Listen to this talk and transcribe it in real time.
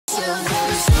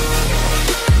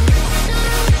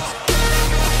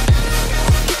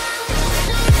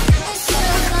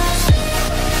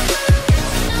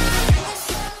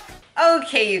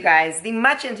Okay, you guys, the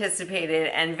much anticipated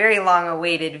and very long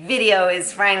awaited video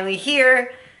is finally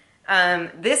here.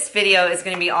 This video is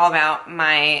going to be all about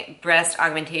my breast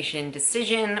augmentation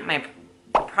decision, my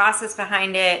process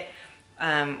behind it,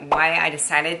 why I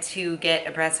decided to get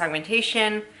a breast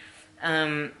augmentation.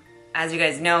 As you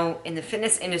guys know, in the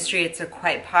fitness industry, it's a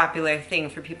quite popular thing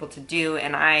for people to do,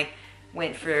 and I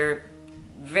went for a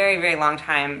very, very long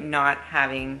time not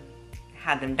having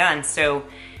had them done. So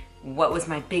what was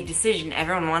my big decision?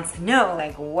 Everyone wants to know,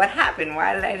 like, what happened?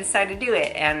 Why did I decide to do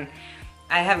it? And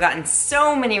I have gotten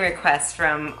so many requests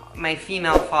from my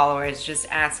female followers just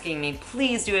asking me,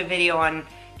 please do a video on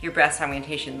your breast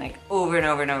augmentation, like over and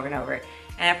over and over and over.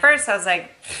 And at first I was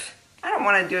like, I don't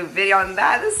want to do a video on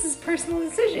that. This is a personal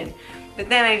decision. But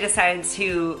then I decided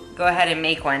to go ahead and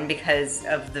make one because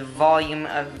of the volume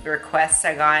of requests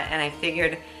I got, and I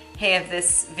figured, hey, if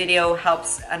this video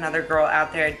helps another girl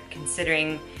out there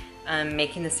considering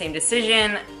making the same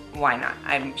decision, why not?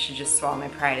 I should just swallow my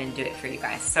pride and do it for you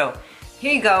guys. So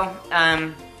here you go.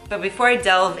 But before I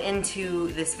delve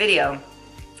into this video,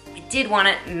 I did want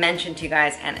to mention to you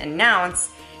guys and announce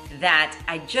that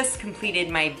I just completed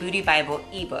my Booty Bible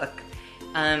ebook.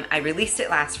 I released it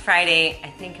last Friday. I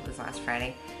think it was last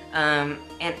Friday. And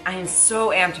I am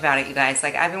so amped about it, you guys.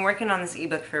 Like, I've been working on this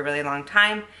ebook for a really long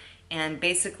time, and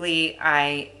basically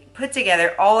I put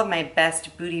together all of my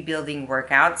best booty building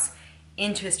workouts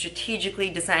into a strategically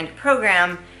designed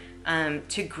program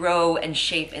to grow and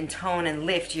shape and tone and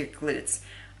lift your glutes.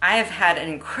 I have had an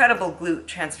incredible glute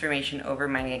transformation over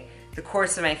the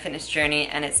course of my fitness journey,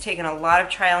 and it's taken a lot of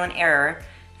trial and error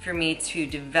for me to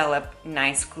develop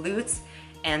nice glutes.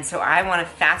 And so I want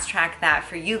to fast track that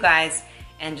for you guys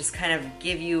and just kind of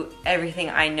give you everything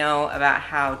I know about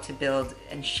how to build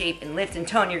and shape and lift and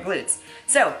tone your glutes.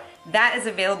 So that is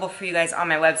available for you guys on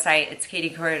my website. It's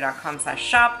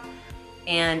katiecorio.com/shop.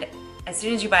 And as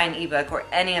soon as you buy an ebook or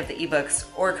any of the ebooks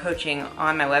or coaching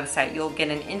on my website, you'll get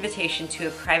an invitation to a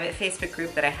private Facebook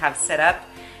group that I have set up.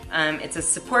 It's a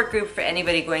support group for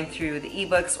anybody going through the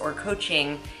ebooks or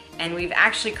coaching. And we've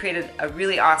actually created a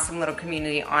really awesome little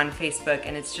community on Facebook,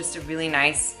 and it's just a really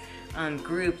nice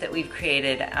group that we've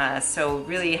created. So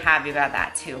really happy about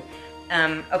that too.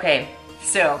 Okay,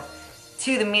 so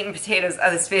to the meat and potatoes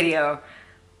of this video,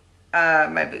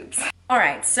 my boobs. All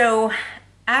right, so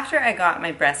after I got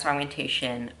my breast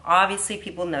augmentation, obviously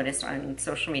people noticed on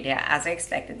social media, as I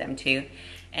expected them to,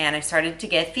 and I started to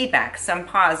get feedback, some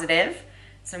positive,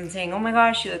 some saying, oh my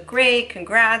gosh, you look great,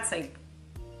 congrats, like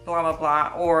blah, blah,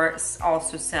 blah, or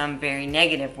also some very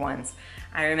negative ones.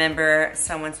 I remember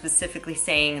someone specifically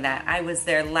saying that I was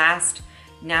their last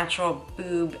natural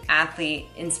boob athlete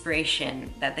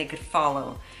inspiration that they could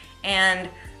follow, and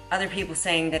other people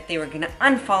saying that they were gonna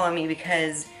unfollow me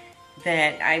because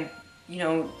that I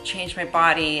changed my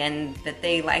body, and that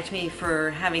they liked me for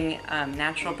having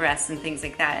natural breasts and things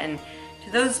like that. And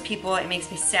to those people, it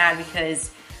makes me sad because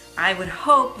I would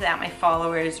hope that my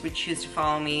followers would choose to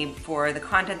follow me for the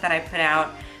content that I put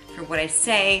out, for what I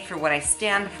say, for what I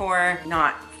stand for,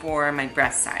 not for my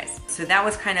breast size. So that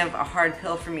was kind of a hard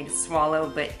pill for me to swallow,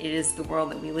 but it is the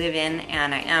world that we live in,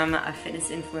 and I am a fitness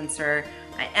influencer.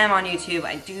 I am on YouTube.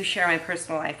 I do share my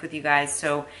personal life with you guys,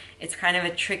 so it's kind of a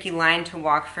tricky line to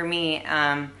walk for me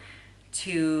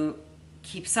to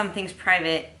keep some things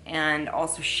private and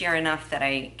also share enough that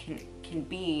I can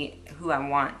be who I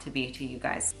want to be to you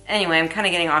guys. Anyway, I'm kind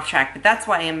of getting off track, but that's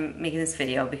why I'm making this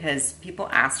video, because people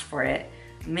asked for it.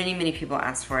 Many, many people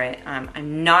asked for it.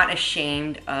 I'm not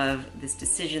ashamed of this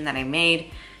decision that I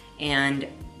made, and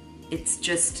it's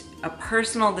just a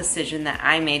personal decision that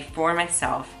I made for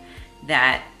myself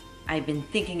that I've been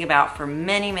thinking about for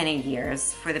many, many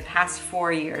years, for the past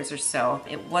 4 years or so.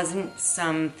 It wasn't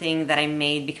something that I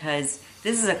made because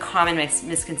this is a common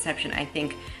misconception. I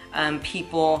think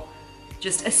people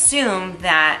just assume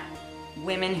that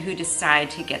women who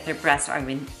decide to get their breasts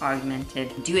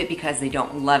augmented do it because they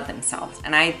don't love themselves.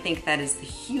 And I think that is the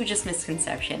hugest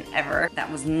misconception ever. That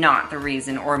was not the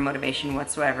reason or motivation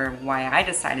whatsoever why I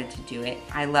decided to do it.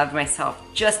 I loved myself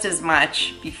just as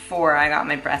much before I got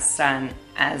my breasts done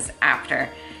as after.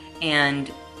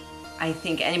 And I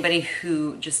think anybody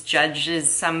who just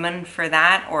judges someone for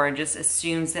that, or just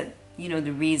assumes that,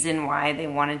 the reason why they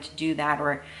wanted to do that,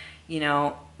 or,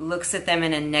 looks at them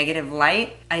in a negative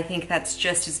light, I think that's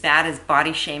just as bad as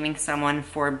body shaming someone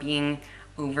for being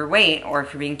overweight or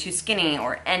for being too skinny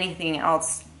or anything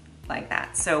else like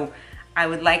that. So I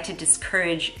would like to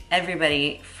discourage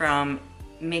everybody from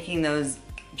making those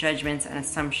judgments and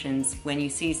assumptions when you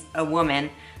see a woman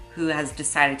who has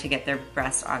decided to get their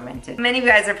breasts augmented. Many of you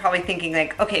guys are probably thinking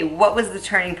like, okay, what was the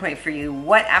turning point for you?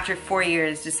 What after 4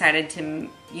 years decided to,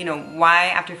 you know, why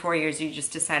after 4 years you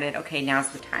just decided, okay, now's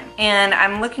the time? And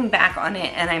I'm looking back on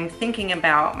it and I'm thinking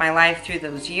about my life through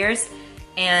those years.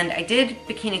 And I did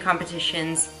bikini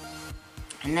competitions,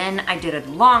 and then I did a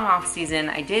long off season.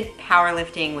 I did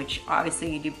powerlifting, which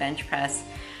obviously you do bench press.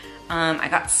 I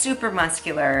got super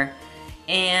muscular,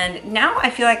 and now I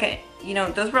feel like you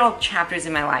know, those were all chapters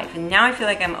in my life, and now I feel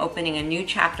like I'm opening a new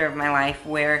chapter of my life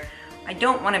where I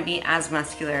don't want to be as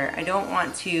muscular. I don't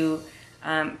want to,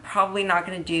 probably not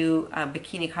going to do a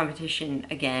bikini competition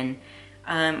again.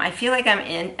 I feel like I'm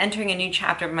entering a new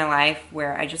chapter of my life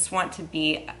where I just want to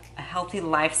be a healthy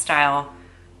lifestyle,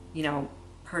 you know,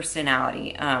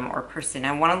 personality or person.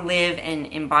 I want to live and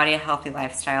embody a healthy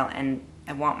lifestyle, and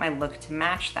I want my look to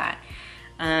match that.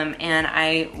 And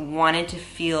I wanted to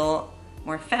feel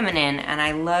more feminine, and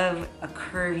I love a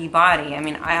curvy body. I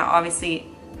mean, I obviously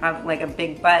have like a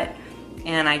big butt,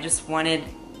 and I just wanted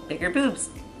bigger boobs.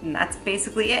 And that's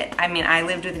basically it. I mean, I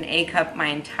lived with an A cup my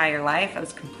entire life. I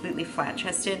was completely flat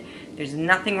chested. There's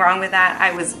nothing wrong with that.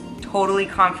 I was totally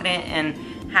confident and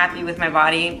happy with my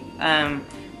body.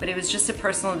 But it was just a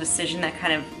personal decision that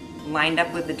kind of lined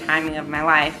up with the timing of my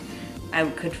life.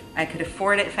 I could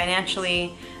afford it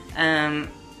financially.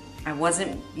 I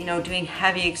wasn't, you know, doing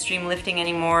heavy extreme lifting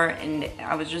anymore, and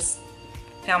I was just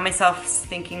found myself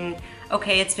thinking,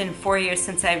 okay, it's been 4 years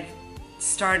since I've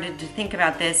started to think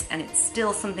about this, and it's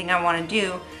still something I want to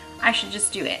do. I should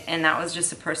just do it. And that was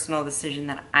just a personal decision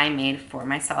that I made for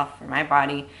myself, for my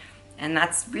body, and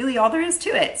that's really all there is to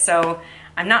it. So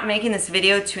I'm not making this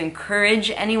video to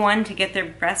encourage anyone to get their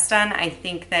breasts done. I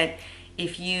think that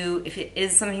if it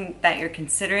is something that you're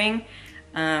considering,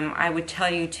 I would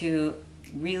tell you to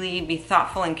really be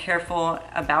thoughtful and careful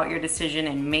about your decision,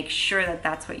 and make sure that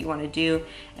that's what you want to do,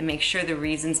 and make sure the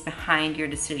reasons behind your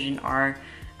decision are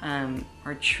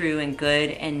true and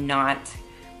good, and not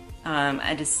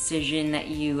a decision that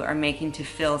you are making to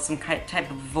fill some type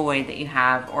of void that you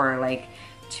have, or like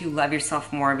to love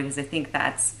yourself more, because I think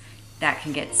that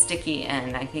can get sticky,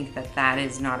 and I think that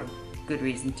is not a good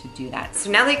reason to do that.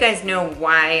 So now that you guys know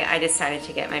why I decided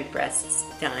to get my breasts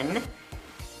done,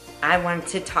 I wanted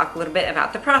to talk a little bit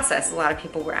about the process. A lot of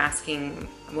people were asking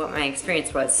what my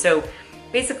experience was. So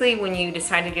basically, when you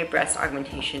decide to get breast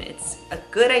augmentation, it's a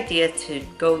good idea to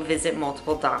go visit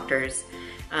multiple doctors,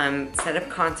 set up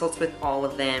consults with all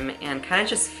of them, and kind of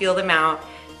just feel them out,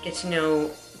 get to know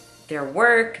their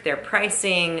work, their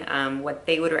pricing, what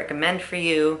they would recommend for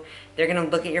you. They're gonna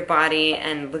look at your body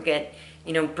and look at,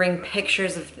 you know, bring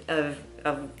pictures of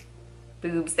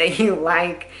boobs that you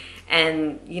like,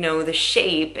 and, you know, the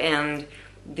shape and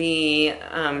the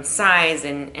size,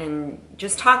 and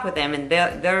just talk with them, and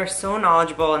they're so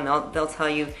knowledgeable, and they'll tell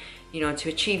you, you know, to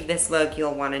achieve this look,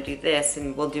 you'll want to do this,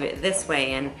 and we'll do it this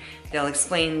way, and they'll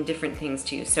explain different things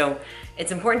to you. So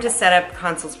it's important to set up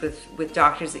consults with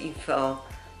doctors that you feel,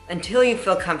 until you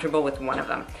feel comfortable with one of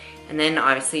them, and then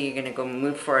obviously you're gonna go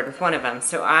move forward with one of them.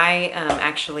 So I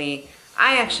actually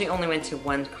only went to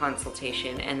one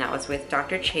consultation, and that was with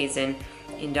Dr. Chasan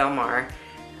in Del Mar,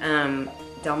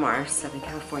 Southern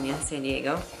California, San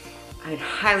Diego. I'd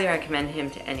highly recommend him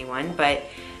to anyone, but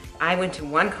I went to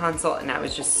one consult and I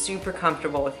was just super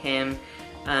comfortable with him.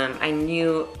 I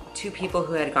knew 2 people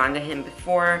who had gone to him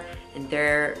before, and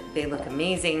they look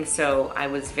amazing, so I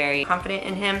was very confident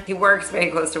in him. He works very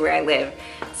close to where I live,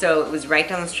 so it was right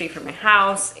down the street from my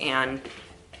house, and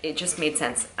it just made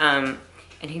sense. And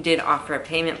he did offer a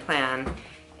payment plan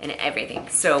and everything.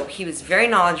 So he was very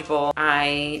knowledgeable.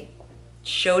 I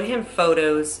showed him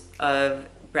photos of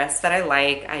breasts that I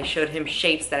like. I showed him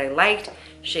shapes that I liked,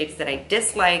 shapes that I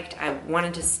disliked. I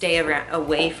wanted to stay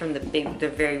away from the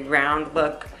very round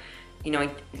look. You know,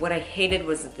 what I hated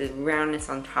was the roundness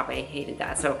on top. I hated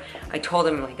that. So I told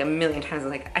him like a million times,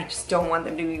 like, I just don't want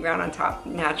them to be round on top,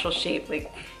 natural shape,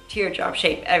 like teardrop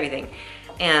shape, everything.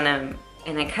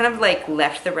 And I kind of like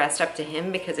left the rest up to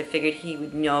him, because I figured he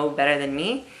would know better than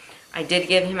me. I did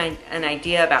give him an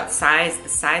idea about size, the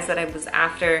size that I was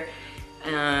after,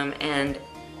 and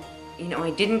you know,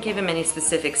 I didn't give him any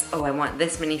specifics, oh, I want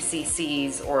this many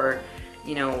cc's, or,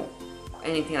 you know,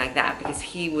 anything like that, because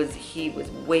he was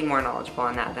way more knowledgeable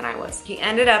on that than I was. He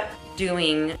ended up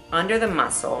doing under the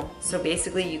muscle. So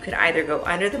basically you could either go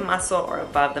under the muscle or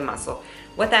above the muscle.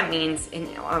 What that means, and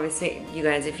obviously you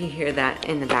guys, if you hear that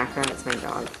in the background, it's my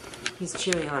dog. He's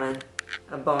chewing on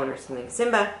a bone or something.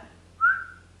 Simba,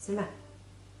 Simba,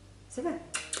 Simba.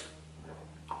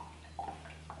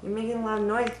 You're making a lot of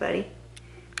noise, buddy.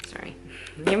 Sorry.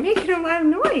 You're making a lot of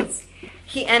noise.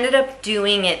 He ended up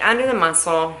doing it under the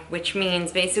muscle, which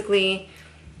means basically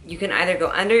you can either go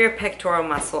under your pectoral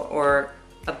muscle or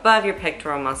above your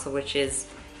pectoral muscle, which is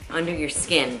under your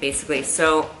skin, basically.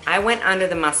 So I went under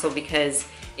the muscle because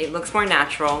it looks more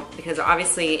natural, because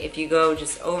obviously if you go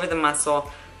just over the muscle,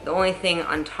 the only thing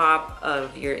on top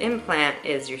of your implant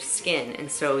is your skin, and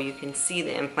so you can see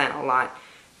the implant a lot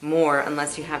more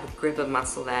unless you have a grip of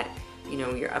muscle that, you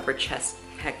know, your upper chest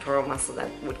pectoral muscle that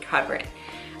would cover it.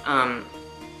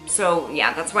 So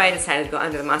yeah, that's why I decided to go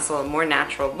under the muscle, a more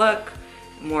natural look,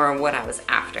 more what I was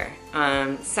after.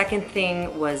 Second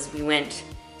thing was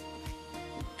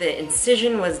the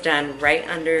incision was done right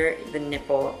under the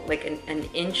nipple, like an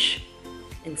inch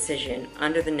incision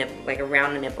under the nipple, like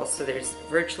around the nipple, so there's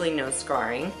virtually no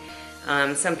scarring.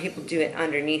 Some people do it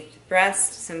underneath the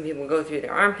breast, some people go through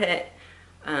their armpit,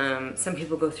 some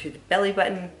people go through the belly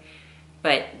button,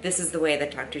 but this is the way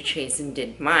that Dr. Chasan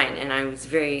did mine, and I was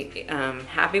very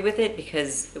happy with it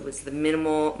because it was the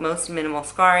most minimal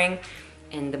scarring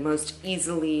and the most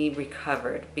easily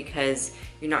recovered, because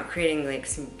you're not creating like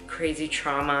some crazy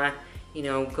trauma, you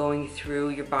know, going through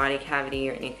your body cavity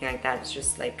or anything like that. It's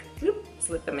just like, whoop,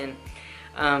 slip them in.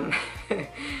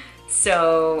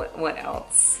 So what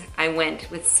else? I went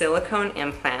with silicone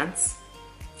implants,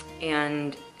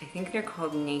 and I think they're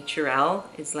called Naturel,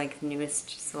 is like the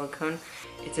newest silicone.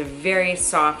 It's a very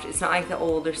soft, it's not like the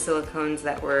older silicones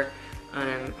that were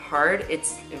hard.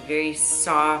 It's a very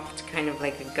soft, kind of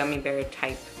like a gummy bear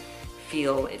type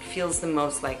feel. It feels the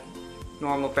most like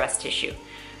normal breast tissue.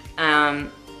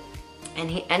 And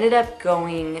he ended up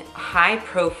going high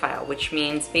profile, which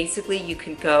means basically you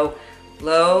could go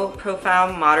low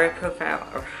profile, moderate profile,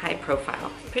 or high profile.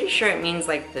 I'm pretty sure it means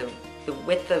like the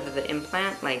width of the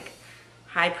implant. Like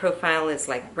high profile is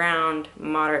like round,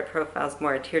 moderate profile is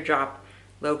more a teardrop,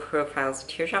 low profile is a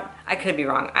teardrop. I could be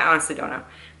wrong, I honestly don't know.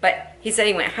 But he said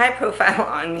he went high profile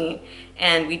on me,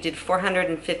 and we did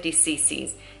 450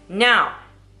 cc's. Now,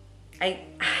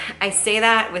 I say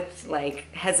that with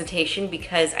like hesitation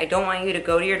because I don't want you to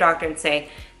go to your doctor and say,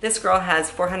 this girl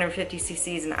has 450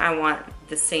 cc's and I want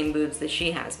the same boobs that she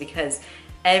has, because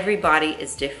every body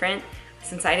is different.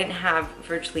 Since I didn't have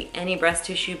virtually any breast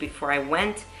tissue before I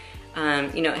went,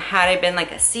 you know, had I been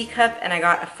like a C cup and I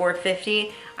got a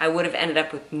 450, I would have ended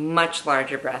up with much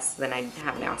larger breasts than I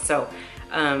have now. So,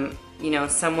 you know,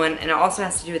 and it also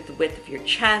has to do with the width of your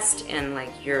chest and like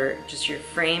just your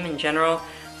frame in general.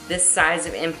 This size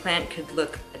of implant could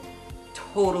look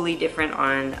totally different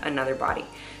on another body.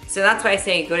 So that's why I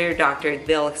say go to your doctor.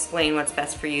 They'll explain what's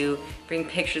best for you. Bring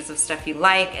pictures of stuff you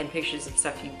like and pictures of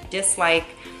stuff you dislike,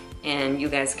 and you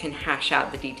guys can hash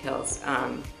out the details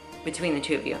between the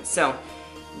two of you. So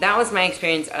that was my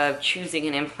experience of choosing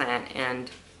an implant and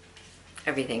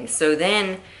everything. So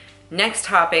then, next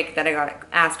topic that I got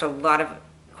asked a lot of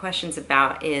questions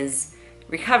about is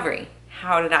recovery.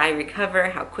 How did I recover?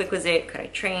 How quick was it? Could I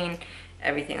train?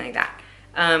 Everything like that.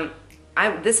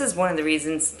 This is one of the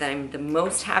reasons that I'm the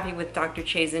most happy with Dr.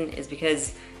 Chasan, is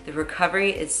because the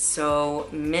recovery is so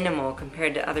minimal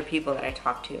compared to other people that I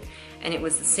talked to. And it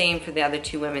was the same for the other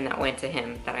two women that went to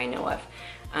him that I know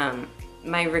of.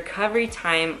 My recovery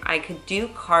time, I could do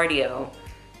cardio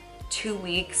 2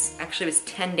 weeks, actually it was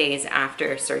 10 days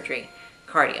after surgery,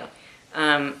 cardio.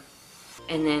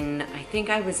 And then I think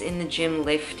I was in the gym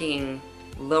lifting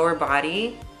lower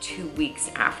body 2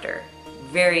 weeks after.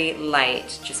 Very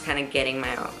light, just kind of getting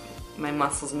my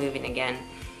muscles moving again.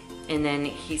 And then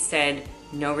he said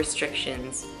no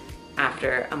restrictions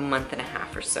after a month and a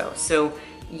half or so. So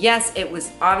yes, it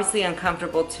was obviously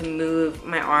uncomfortable to move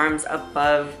my arms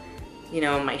above, you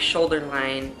know, my shoulder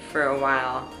line for a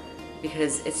while,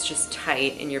 because it's just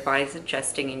tight and your body's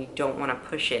adjusting and you don't want to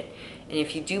push it. And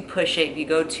if you do push it, if you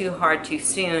go too hard too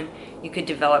soon, you could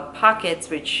develop pockets,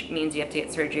 which means you have to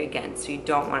get surgery again. So you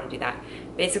don't want to do that.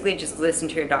 Basically, just listen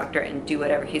to your doctor and do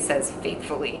whatever he says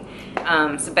faithfully.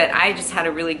 But I just had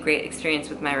a really great experience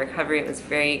with my recovery. It was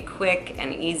very quick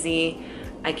and easy.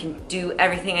 I can do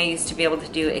everything I used to be able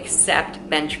to do except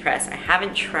bench press. I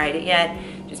haven't tried it yet,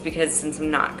 just because since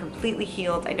I'm not completely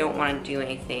healed, I don't want to do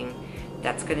anything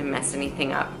that's going to mess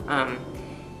anything up.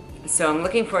 So I'm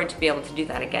looking forward to be able to do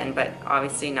that again, but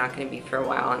obviously not going to be for a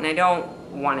while, and I don't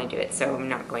want to do it, so I'm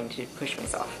not going to push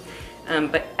myself.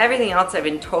 But everything else I've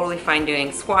been totally fine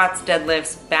doing. Squats,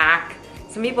 deadlifts, back.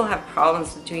 Some people have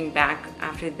problems with doing back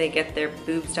after they get their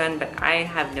boobs done, but I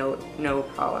have no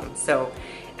problem. So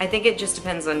I think it just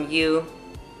depends on you,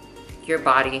 your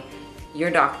body,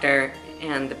 your doctor,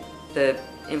 and the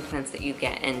implants that you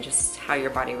get, and just how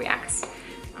your body reacts.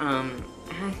 And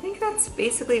I think that's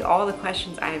basically all the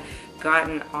questions I've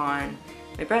gotten on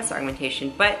my breast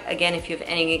augmentation. But again, if you have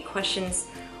any questions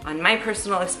on my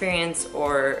personal experience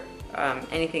or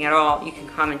anything at all, you can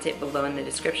comment it below in the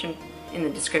description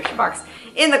box.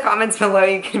 In the comments below,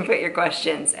 you can put your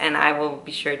questions and I will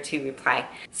be sure to reply.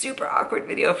 Super awkward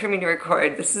video for me to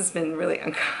record. This has been really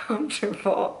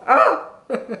uncomfortable. Oh!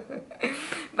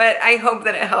 But I hope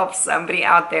that it helps somebody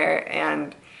out there,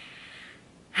 and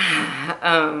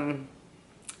I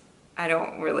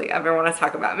don't really ever want to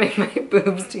talk about my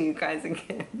boobs to you guys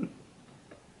again.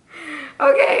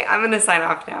 Okay, I'm gonna sign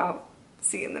off now.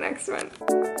 See you in the next one.